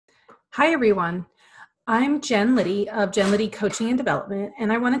Hi, everyone. I'm Jen Liddy of Jen Liddy Coaching and Development, and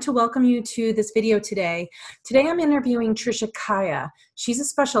I wanted to welcome you to this video today. Today, I'm interviewing Tricia Kiah. She's a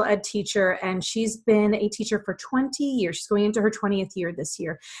special ed teacher, and she's been a teacher for 20 years. She's going into her 20th year this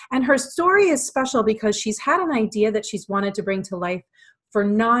year. And her story is special because she's had an idea that she's wanted to bring to life for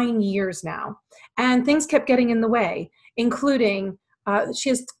 9 years now. And things kept getting in the way, including she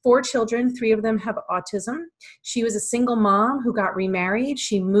has 4 children. 3 of them have autism. She was a single mom who got remarried.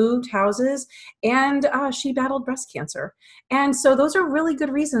 She moved houses, and she battled breast cancer. And so those are really good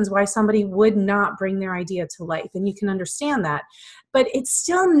reasons why somebody would not bring their idea to life. And you can understand that. But it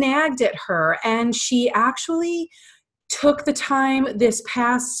still nagged at her. And she actually took the time this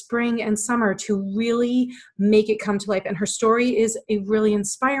past spring and summer to really make it come to life. And her story is a really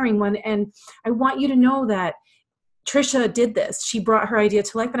inspiring one. And I want you to know that Tricia did this. She brought her idea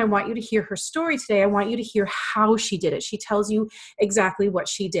to life, and I want you to hear her story today. I want you to hear how she did it. She tells you exactly what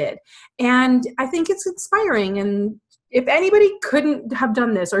she did. And I think it's inspiring. And if anybody couldn't have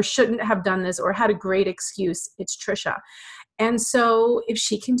done this or shouldn't have done this or had a great excuse, it's Tricia. And so if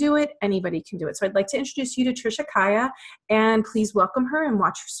she can do it, anybody can do it. So I'd like to introduce you to Tricia Kiah, and please welcome her and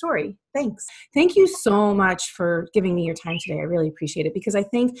watch her story. Thanks. Thank you so much for giving me your time today. I really appreciate it, because I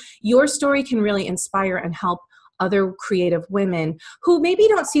think your story can really inspire and help other creative women who maybe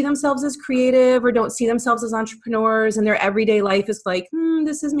don't see themselves as creative or don't see themselves as entrepreneurs, and their everyday life is like,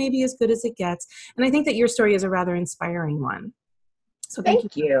 this is maybe as good as it gets. And I think that your story is a rather inspiring one. So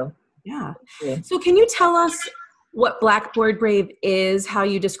thank you. Yeah. Thank you. So can you tell us what Blackboard Brave is, how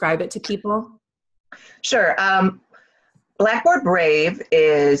you describe it to people? Sure. Blackboard Brave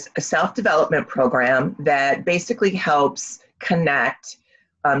is a self-development program that basically helps connect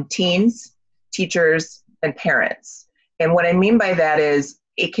teens, teachers, and parents. And what I mean by that is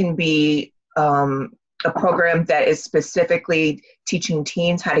it can be a program that is specifically teaching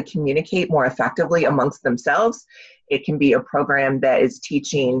teens how to communicate more effectively amongst themselves. It can be a program that is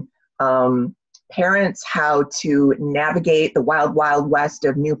teaching parents how to navigate the wild, wild west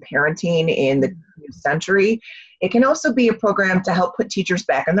of new parenting in the new century. It can also be a program to help put teachers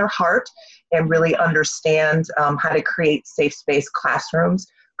back in their heart and really understand how to create safe space classrooms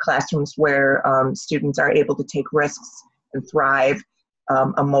where students are able to take risks and thrive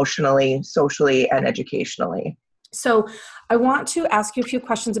emotionally, socially, and educationally. So I want to ask you a few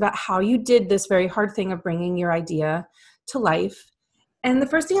questions about how you did this very hard thing of bringing your idea to life. And the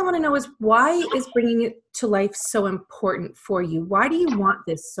first thing I want to know is, why is bringing it to life so important for you? Why do you want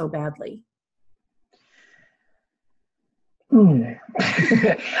this so badly?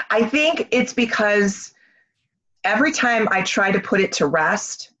 I think it's because every time I try to put it to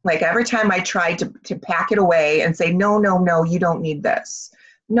rest, like every time I try to pack it away and say, no, you don't need this.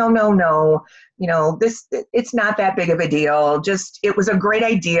 No, it's not that big of a deal. It was a great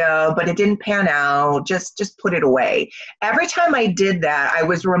idea, but it didn't pan out. Just put it away. Every time I did that, I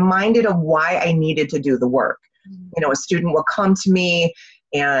was reminded of why I needed to do the work. A student would come to me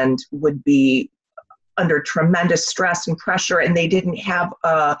and would be under tremendous stress and pressure, and they didn't have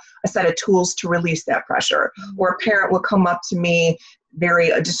a set of tools to release that pressure. Or a parent would come up to me very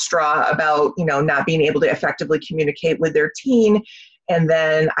distraught about, not being able to effectively communicate with their teen. And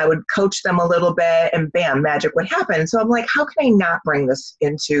then I would coach them a little bit, and bam, magic would happen. So I'm like, how can I not bring this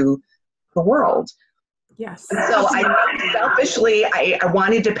into the world? Yes. And so selfishly, I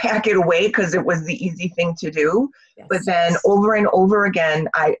wanted to pack it away because it was the easy thing to do. Yes. But then over and over again,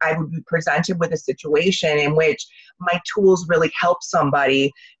 I would be presented with a situation in which my tools really helped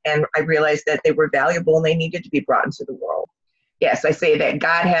somebody, and I realized that they were valuable and they needed to be brought into the world. Yes, I say that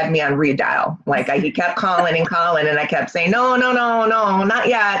God had me on read dial. Like he kept calling and calling, and I kept saying, no, not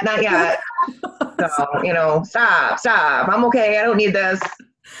yet. So, stop. I'm okay. I don't need this.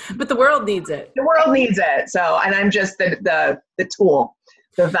 But the world needs it. The world needs it. So, and I'm just the tool,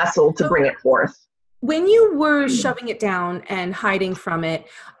 the vessel to bring it forth. When you were shoving it down and hiding from it,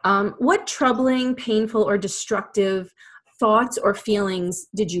 what troubling, painful, or destructive thoughts or feelings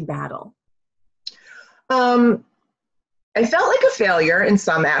did you battle? I felt like a failure in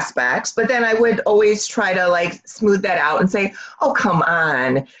some aspects, but then I would always try to smooth that out and say, oh, come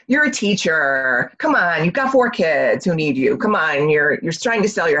on, you're a teacher. Come on, you've got 4 kids who need you. Come on, you're trying to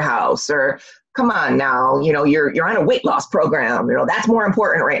sell your house, or come on now, you're on a weight loss program. That's more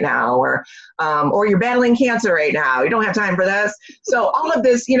important right now, or you're battling cancer right now. You don't have time for this. So all of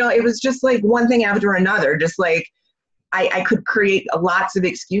this, it was just like one thing after another, just like I could create lots of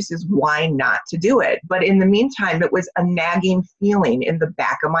excuses why not to do it. But in the meantime, it was a nagging feeling in the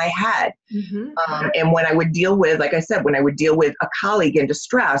back of my head. Mm-hmm. And when I would deal with, like I said, when I would deal with a colleague in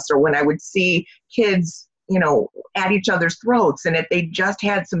distress, or when I would see kids, at each other's throats. And if they just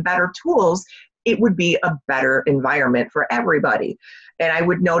had some better tools, it would be a better environment for everybody. And I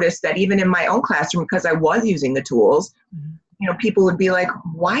would notice that even in my own classroom, because I was using the tools, people would be like,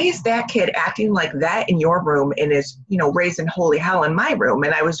 why is that kid acting like that in your room and is, raising holy hell in my room?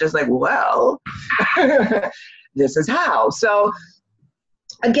 And I was just like, well, this is how. So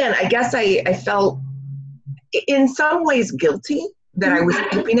again, I guess I felt in some ways guilty that I was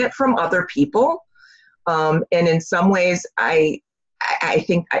keeping it from other people. And in some ways, I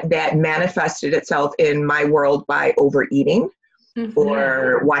think that manifested itself in my world by overeating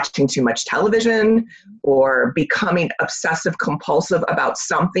or watching too much television or becoming obsessive compulsive about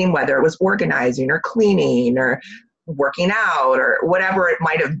something, whether it was organizing or cleaning or working out or whatever it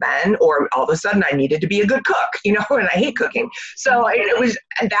might have been, or all of a sudden I needed to be a good cook, and I hate cooking. So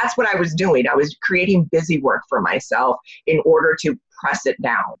that's what I was doing. I was creating busy work for myself in order to press it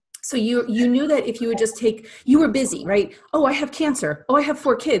down. So you knew that if you would just you were busy, right? Oh, I have cancer. Oh, I have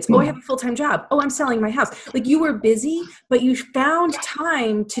 4 kids. Oh, I have a full-time job. Oh, I'm selling my house. Like you were busy, but you found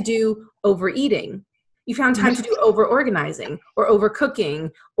time to do overeating. You found time to do over-organizing or over-cooking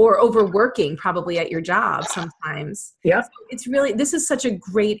or overworking probably at your job sometimes. Yeah. So it's really, this is such a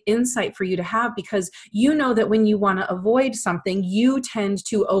great insight for you to have because you know that when you want to avoid something, you tend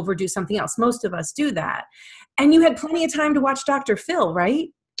to overdo something else. Most of us do that. And you had plenty of time to watch Dr. Phil, right?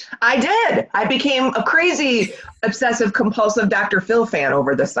 I did. I became a crazy obsessive compulsive Dr. Phil fan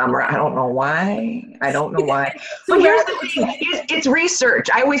over the summer. I don't know why. So But here's the thing. It's research.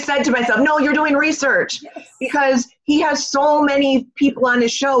 I always said to myself, no, you're doing research because he has so many people on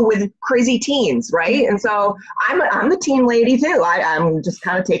his show with crazy teens, right? And so I'm the teen lady too. I'm just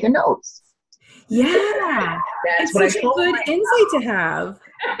kind of taking notes. Yeah. That's it's such a good insight to have.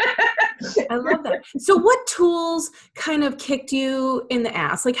 I love that. So what tools kind of kicked you in the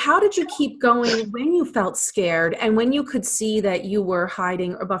ass? Like, how did you keep going when you felt scared and when you could see that you were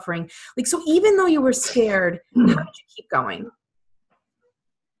hiding or buffering? Like, so even though you were scared, how did you keep going?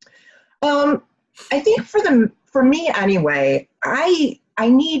 I think for me anyway, I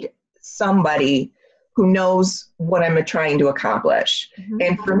need somebody who knows what I'm trying to accomplish.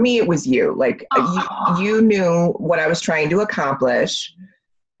 And for me, it was you. Like you knew what I was trying to accomplish.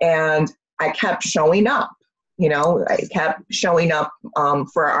 And I kept showing up, I kept showing up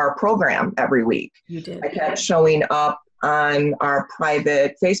for our program every week. You did. I kept showing up on our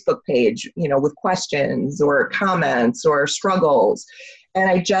private Facebook page, with questions or comments or struggles.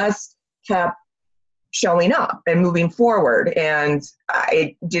 And I just kept showing up and moving forward. And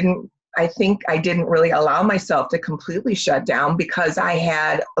I think I didn't really allow myself to completely shut down because I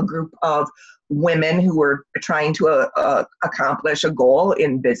had a group of women who were trying to accomplish a goal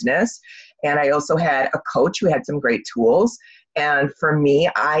in business. And I also had a coach who had some great tools. And for me,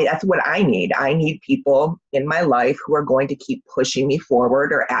 that's what I need. I need people in my life who are going to keep pushing me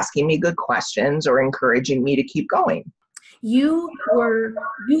forward or asking me good questions or encouraging me to keep going. You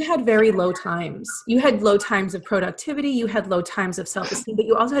had very low times. You had low times of productivity. You had low times of self-esteem, but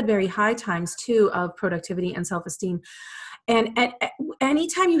you also had very high times too of productivity and self-esteem. And at any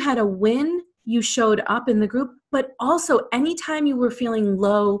time you had a win, you showed up in the group, but also anytime you were feeling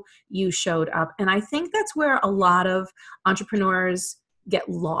low, you showed up. And I think that's where a lot of entrepreneurs get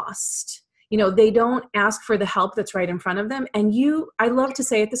lost. They don't ask for the help that's right in front of them. And I love to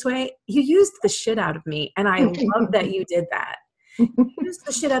say it this way, you used the shit out of me. And I love that you did that. You used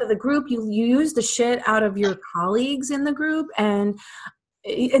the shit out of the group. You used the shit out of your colleagues in the group. And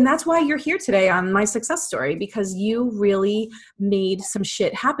that's why you're here today on My Success Story, because you really made some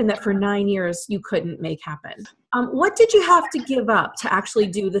shit happen that for 9 years you couldn't make happen. What did you have to give up to actually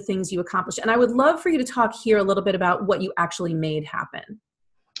do the things you accomplished? And I would love for you to talk here a little bit about what you actually made happen.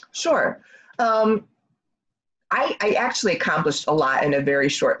 Sure. I actually accomplished a lot in a very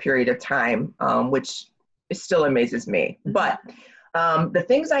short period of time, which still amazes me. But the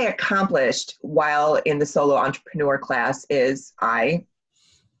things I accomplished while in the solo entrepreneur class is I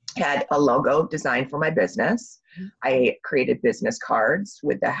had a logo designed for my business. I created business cards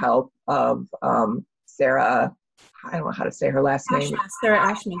with the help of Sarah. I don't know how to say her last name. Sarah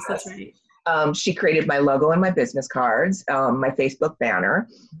Ashman, that's right. She created my logo and my business cards, my Facebook banner.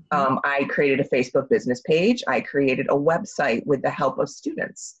 I created a Facebook business page. I created a website with the help of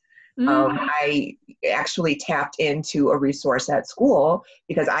students. I actually tapped into a resource at school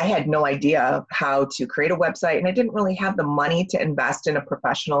because I had no idea how to create a website and I didn't really have the money to invest in a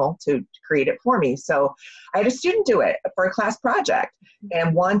professional to create it for me. So I had a student do it for a class project.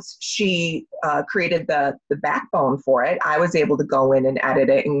 And once she created the backbone for it, I was able to go in and edit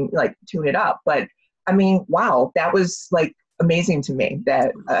it and like tune it up. But I mean, wow, that was like amazing to me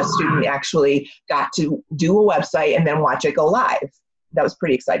that a student actually got to do a website and then watch it go live. That was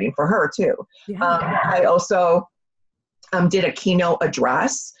pretty exciting for her too. Yeah. I also did a keynote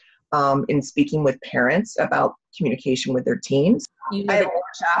address in speaking with parents about communication with their teens. I have a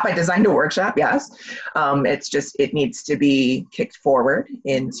workshop. I designed a workshop. Yes. It needs to be kicked forward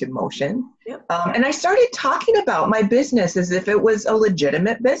into motion. Yep. And I started talking about my business as if it was a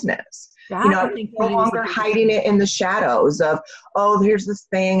legitimate business. I'm no longer hiding it in the shadows of, oh, here's this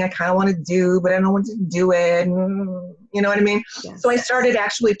thing I kind of want to do, but I don't want to do it. You know what I mean? Yes. So I started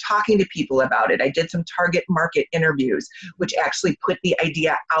actually talking to people about it. I did some target market interviews, which actually put the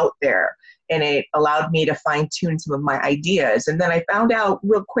idea out there. And it allowed me to fine tune some of my ideas. And then I found out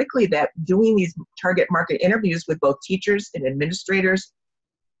real quickly that doing these target market interviews with both teachers and administrators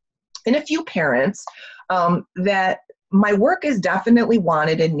and a few parents, that my work is definitely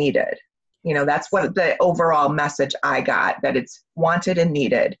wanted and needed. That's what the overall message I got, that it's wanted and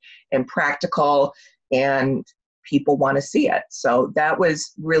needed and practical, and people want to see it. So that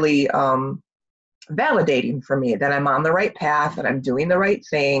was really validating for me that I'm on the right path, that I'm doing the right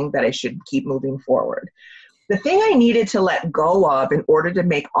thing, that I should keep moving forward. The thing I needed to let go of in order to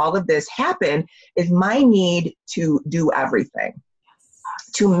make all of this happen is my need to do everything,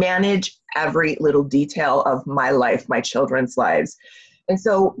 to manage every little detail of my life, my children's lives. And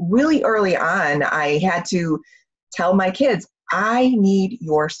so really early on, I had to tell my kids, I need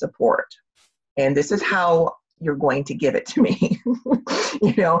your support. And this is how you're going to give it to me.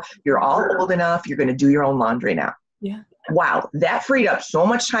 You're all old enough. You're going to do your own laundry now. Yeah. Wow. That freed up so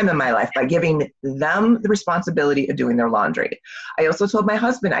much time in my life by giving them the responsibility of doing their laundry. I also told my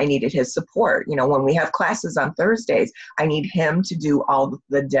husband I needed his support. When we have classes on Thursdays, I need him to do all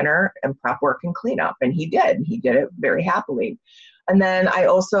the dinner and prep work and cleanup. And he did. He did it very happily. And then I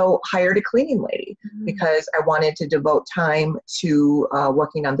also hired a cleaning lady because I wanted to devote time to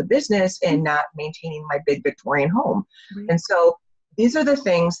working on the business and not maintaining my big Victorian home. Right. And so these are the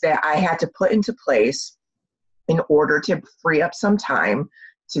things that I had to put into place in order to free up some time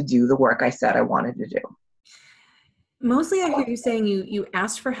to do the work I said I wanted to do. Mostly I hear you saying you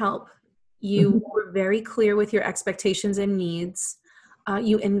asked for help. You were very clear with your expectations and needs.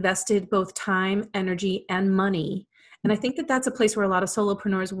 You invested both time, energy, and money. And I think that that's a place where a lot of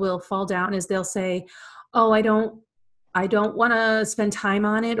solopreneurs will fall down, is they'll say, oh, I don't want to spend time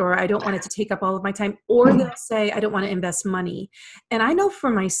on it, or I don't want it to take up all of my time, or they'll say, I don't want to invest money. And I know for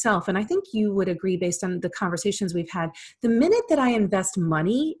myself, and I think you would agree based on the conversations we've had, the minute that I invest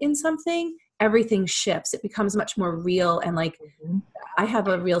money in something, everything shifts. It becomes much more real, and I have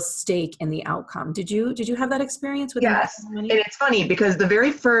a real stake in the outcome. Did you have that experience with Yes. money? And it's funny because the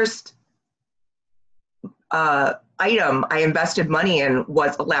very first item I invested money in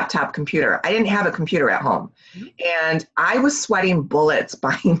was a laptop computer. I didn't have a computer at home. And I was sweating bullets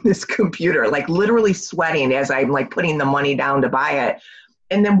buying this computer, literally sweating as I'm putting the money down to buy it.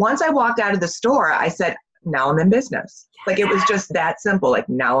 And then once I walked out of the store, I said, now I'm in business. It was just that simple.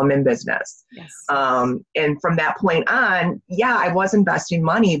 Now I'm in business. Yes. And from that point on, yeah, I was investing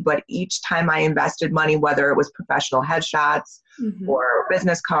money, but each time I invested money, whether it was professional headshots or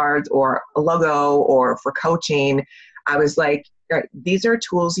business cards or a logo or for coaching, I was like, these are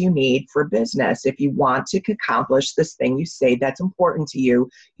tools you need for business. If you want to accomplish this thing you say that's important to you,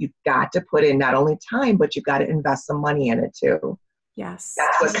 you've got to put in not only time, but you've got to invest some money in it too. Yes.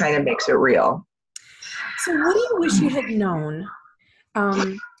 That's what kind of makes it real. So what do you wish you had known,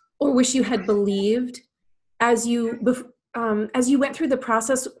 or wish you had believed as you went through the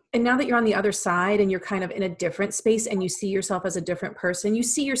process, and now that you're on the other side and you're kind of in a different space and you see yourself as a different person, you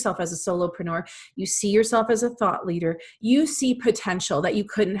see yourself as a solopreneur, you see yourself as a thought leader, you see potential that you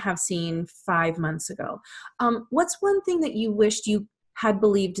couldn't have seen 5 months ago. What's one thing that you wished you had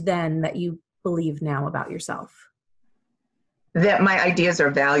believed then that you believe now about yourself? That my ideas are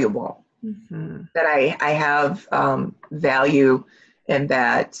valuable. That I have value, and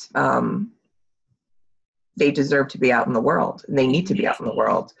that they deserve to be out in the world, and they need to be out in the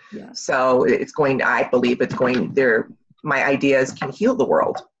world. Yeah. So I believe my ideas can heal the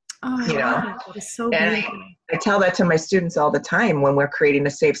world. Oh, that is so beautiful. I tell that to my students all the time when we're creating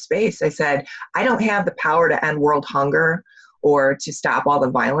a safe space. I said, I don't have the power to end world hunger or to stop all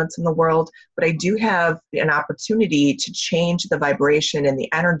the violence in the world, but I do have an opportunity to change the vibration and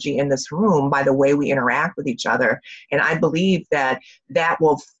the energy in this room by the way we interact with each other. And I believe that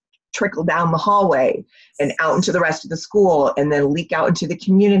will trickle down the hallway and out into the rest of the school, and then leak out into the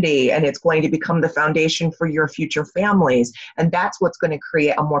community, and it's going to become the foundation for your future families. And that's what's going to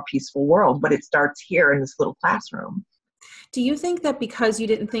create a more peaceful world, but it starts here in this little classroom. Do you think that because you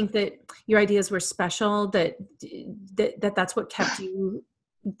didn't think that your ideas were special, that's what kept you,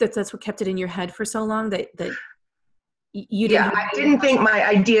 that's what kept it in your head for so long, that you didn't Yeah, have I didn't think my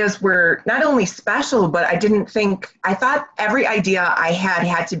ideas were not only special, but I thought every idea I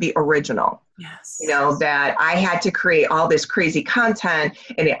had to be original. Yes. You know, that I had to create all this crazy content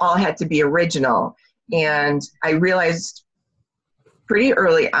and it all had to be original. And I realized pretty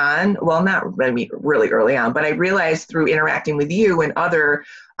early on, well, not really early on, but I realized through interacting with you and other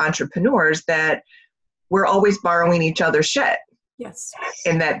entrepreneurs that we're always borrowing each other's shit. Yes.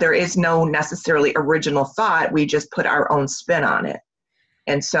 And that there is no necessarily original thought. We just put our own spin on it.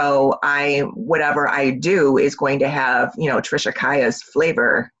 And so whatever I do is going to have, Tricia Kiah's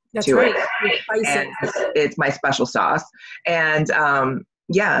flavor to right. it. And it's my special sauce. And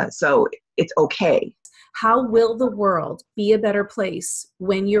so it's okay. How will the world be a better place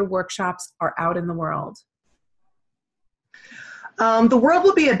when your workshops are out in the world? The world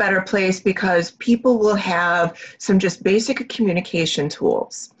will be a better place because people will have some just basic communication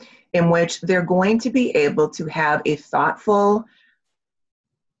tools in which they're going to be able to have a thoughtful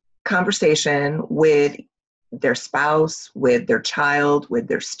conversation with their spouse, with their child, with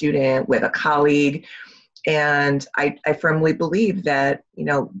their student, with a colleague. And I firmly believe that,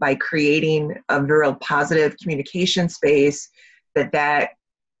 by creating a real positive communication space, that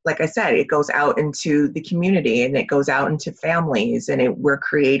like I said, it goes out into the community and it goes out into families, and we're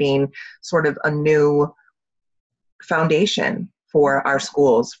creating sort of a new foundation for our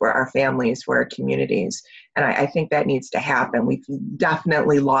schools, for our families, for our communities. And I think that needs to happen. We've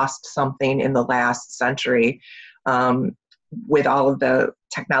definitely lost something in the last century with all of the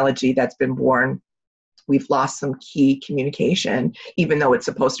technology that's been born. We've lost some key communication, even though it's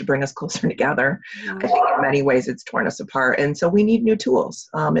supposed to bring us closer together. I think in many ways it's torn us apart. And so we need new tools.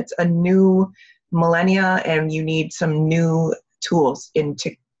 It's a new millennia, and you need some new tools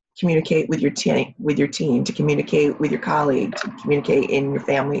to communicate with your team, to communicate with your colleague, to communicate in your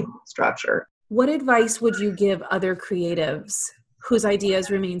family structure. What advice would you give other creatives whose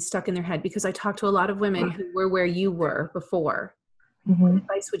ideas remain stuck in their head? Because I talk to a lot of women who were where you were before. Mm-hmm. What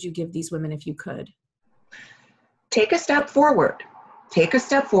advice would you give these women if you could? Take a step forward. Take a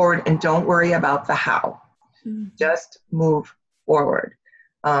step forward and don't worry about the how. Mm-hmm. Just move forward.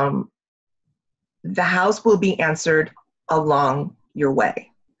 The hows will be answered along your way.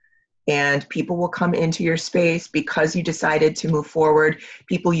 And people will come into your space because you decided to move forward.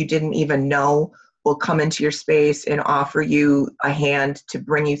 People you didn't even know will come into your space and offer you a hand to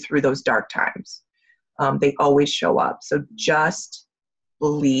bring you through those dark times. They always show up. So just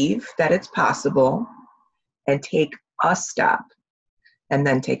believe that it's possible and take a step and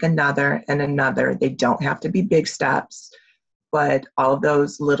then take another and another. They don't have to be big steps, but all of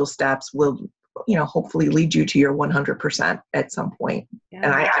those little steps will hopefully lead you to your 100% at some point. Yeah.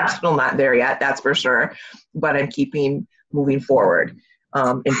 And I'm still not there yet, that's for sure, but I'm moving forward.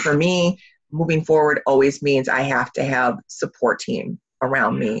 And for me, moving forward always means I have to have support team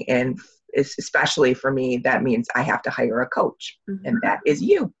around me. And especially for me, that means I have to hire a coach. Mm-hmm. And that is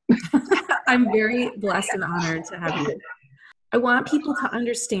you. I'm very blessed and honored to have you. I want people to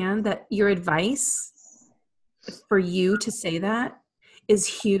understand that your advice for you to say that is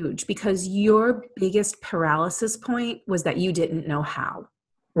huge, because your biggest paralysis point was that you didn't know how.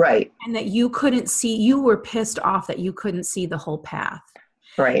 Right. And that you couldn't see, you were pissed off that you couldn't see the whole path.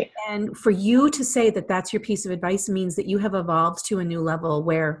 Right. And for you to say that that's your piece of advice means that you have evolved to a new level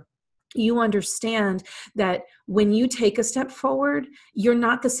where you understand that when you take a step forward, you're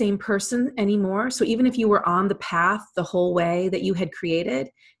not the same person anymore. So even if you were on the path the whole way that you had created,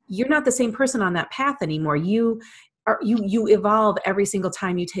 you're not the same person on that path anymore. You evolve every single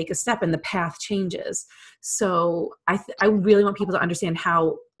time you take a step, and the path changes. So I really want people to understand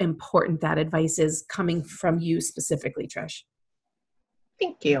how important that advice is coming from you specifically, Trish.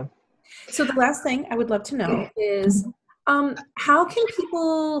 Thank you. So the last thing I would love to know is, how can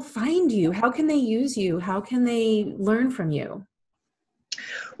people find you? How can they use you? How can they learn from you?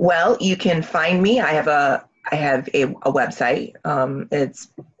 Well, you can find me. I have a website. It's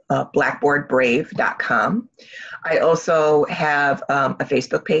blackboardbrave.com. I also have a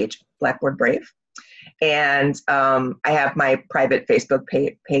Facebook page, Blackboard Brave. And I have my private Facebook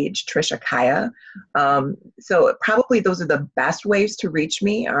page, Tricia Kiah. So probably those are the best ways to reach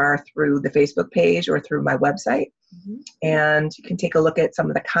me, are through the Facebook page or through my website. Mm-hmm. And you can take a look at some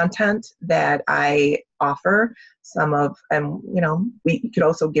of the content that I offer. You could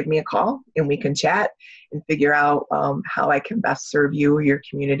also give me a call and we can chat and figure out how I can best serve you, your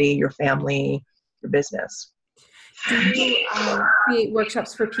community, your family, your business. Do you create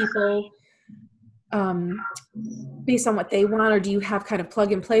workshops for people um, based on what they want, or do you have kind of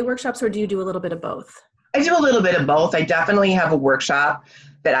plug and play workshops, or do you do a little bit of both? I do a little bit of both. I definitely have a workshop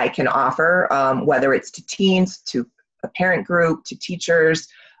that I can offer, whether it's to teens, to a parent group, to teachers.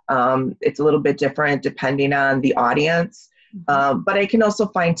 It's a little bit different depending on the audience, but I can also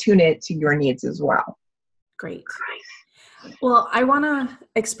fine tune it to your needs as well. Great. Well, I want to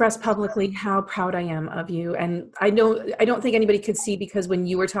express publicly how proud I am of you. And I don't think anybody could see, because when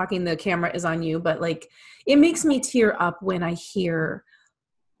you were talking, the camera is on you, but like, it makes me tear up when I hear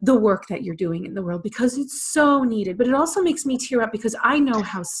the work that you're doing in the world, because it's so needed. But it also makes me tear up because I know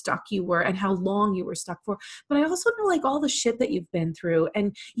how stuck you were and how long you were stuck for. But I also know like all the shit that you've been through,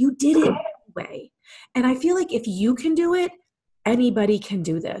 and you did it anyway. And I feel like if you can do it, anybody can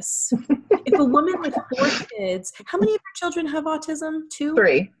do this. If a woman with 4 kids, how many of your children have autism? 2?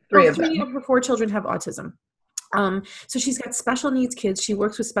 Three of Three them. of her 4 children have autism. So she's got special needs kids. She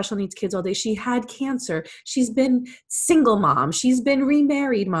works with special needs kids all day. She had cancer. She's been single mom. She's been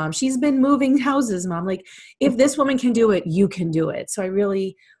remarried mom. She's been moving houses mom. Like, if this woman can do it, you can do it. So I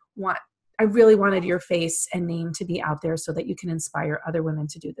really wanted your face and name to be out there so that you can inspire other women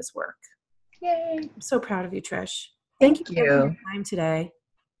to do this work. Yay. I'm so proud of you, Trish. Thank you for you. your time today.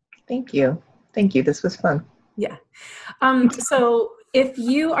 Thank you. Thank you. This was fun. Yeah. So if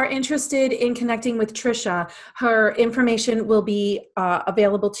you are interested in connecting with Tricia, her information will be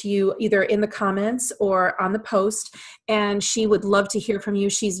available to you either in the comments or on the post, and she would love to hear from you.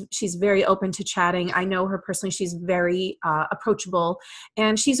 She's very open to chatting. I know her personally. She's very approachable,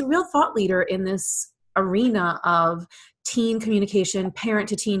 and she's a real thought leader in this arena of teen communication, parent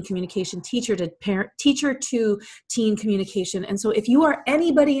to teen communication, teacher to parent, teacher to teen communication. And so if you are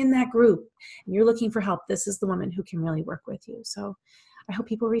anybody in that group and you're looking for help, this is the woman who can really work with you. So I hope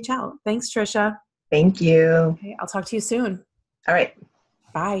people reach out. Thanks, Tricia. Thank you. Okay, I'll talk to you soon. All right.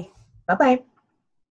 Bye. Bye-bye.